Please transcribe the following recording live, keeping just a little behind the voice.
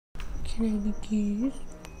Can I have a kiss?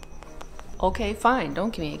 Okay, fine.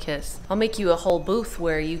 Don't give me a kiss. I'll make you a whole booth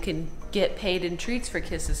where you can get paid in treats for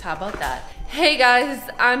kisses. How about that? Hey guys,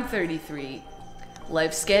 I'm 33.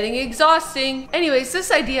 Life's getting exhausting. Anyways,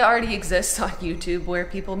 this idea already exists on YouTube where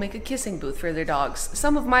people make a kissing booth for their dogs.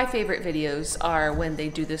 Some of my favorite videos are when they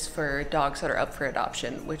do this for dogs that are up for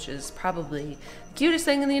adoption, which is probably the cutest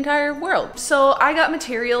thing in the entire world. So I got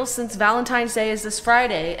materials since Valentine's Day is this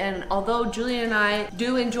Friday, and although Julien and I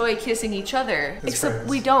do enjoy kissing each other, except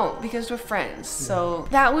we don't because we're friends. So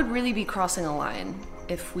that would really be crossing a line.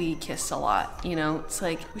 If we kiss a lot, you know, it's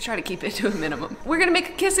like we try to keep it to a minimum. We're gonna make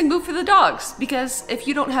a kissing booth for the dogs because if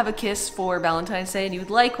you don't have a kiss for Valentine's Day and you would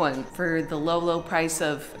like one for the low price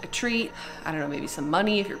of a treat, I don't know, maybe some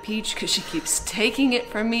money if you're Peach because she keeps taking it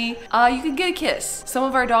from me, you can get a kiss. Some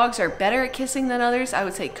of our dogs are better at kissing than others. I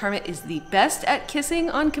would say Kermit is the best at kissing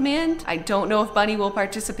on command. I don't know if Bunny will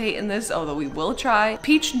participate in this, although we will try.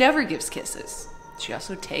 Peach never gives kisses. She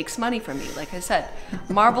also takes money from me, like I said.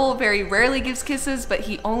 Marble very rarely gives kisses, but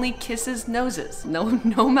he only kisses noses.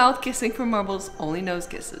 No mouth kissing from Marbles, only nose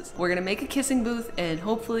kisses. We're gonna make a kissing booth and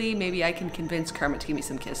hopefully maybe I can convince Kermit to give me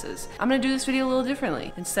some kisses. I'm gonna do this video a little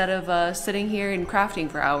differently. Instead of sitting here and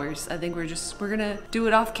crafting for hours, I think we're gonna do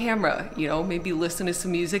it off camera. You know, maybe listen to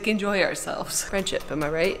some music, enjoy ourselves. Friendship, am I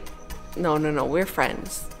right? No, we're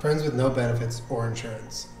friends. Friends with no benefits or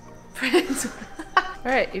insurance. Friends.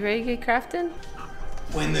 All right, you ready to get crafting?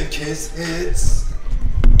 When the kiss hits.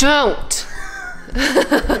 Don't!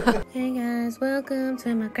 Hey guys, welcome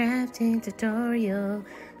to my crafting tutorial.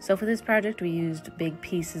 So for this project we used big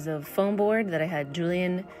pieces of foam board that I had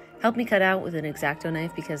Julien help me cut out with an X-Acto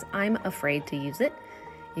knife because I'm afraid to use it.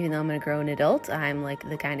 Even though I'm a grown adult, I'm like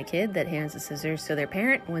the kind of kid that hands the scissors to their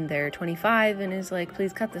parent when they're 25 and is like,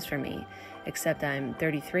 please cut this for me. Except I'm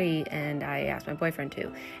 33 and I asked my boyfriend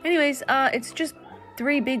to. Anyways, it's just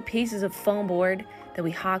 3 big pieces of foam board that we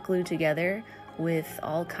hot glued together with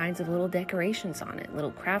all kinds of little decorations on it.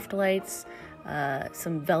 Little craft lights,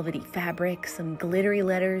 some velvety fabric, some glittery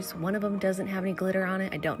letters. One of them doesn't have any glitter on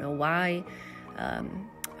it. I don't know why. I'm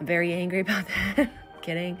very angry about that.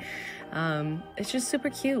 Kidding. It's just super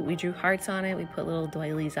cute. We drew hearts on it. We put little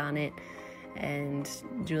doilies on it. And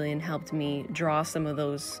Julien helped me draw some of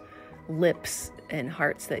those lips and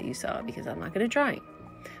hearts that you saw because I'm not good at drawing.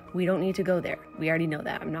 We don't need to go there. We already know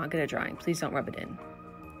that. I'm not good at drawing. Please don't rub it in.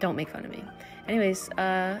 Don't make fun of me. Anyways,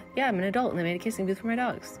 yeah, I'm an adult and I made a kissing booth for my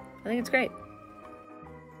dogs. I think it's great.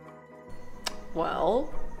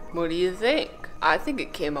 Well, what do you think? I think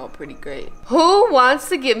it came out pretty great. Who wants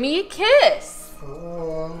to give me a kiss?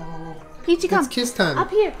 Oh. Peachy, come. It's kiss time. Up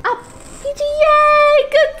here. Up. Peachy, yay!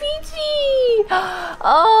 Good Peachy!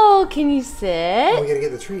 Oh, can you sit? Oh, we gotta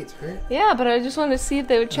get the treats, right? Yeah, but I just wanted to see if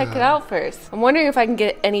they would check it out first. I'm wondering if I can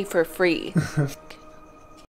get any for free.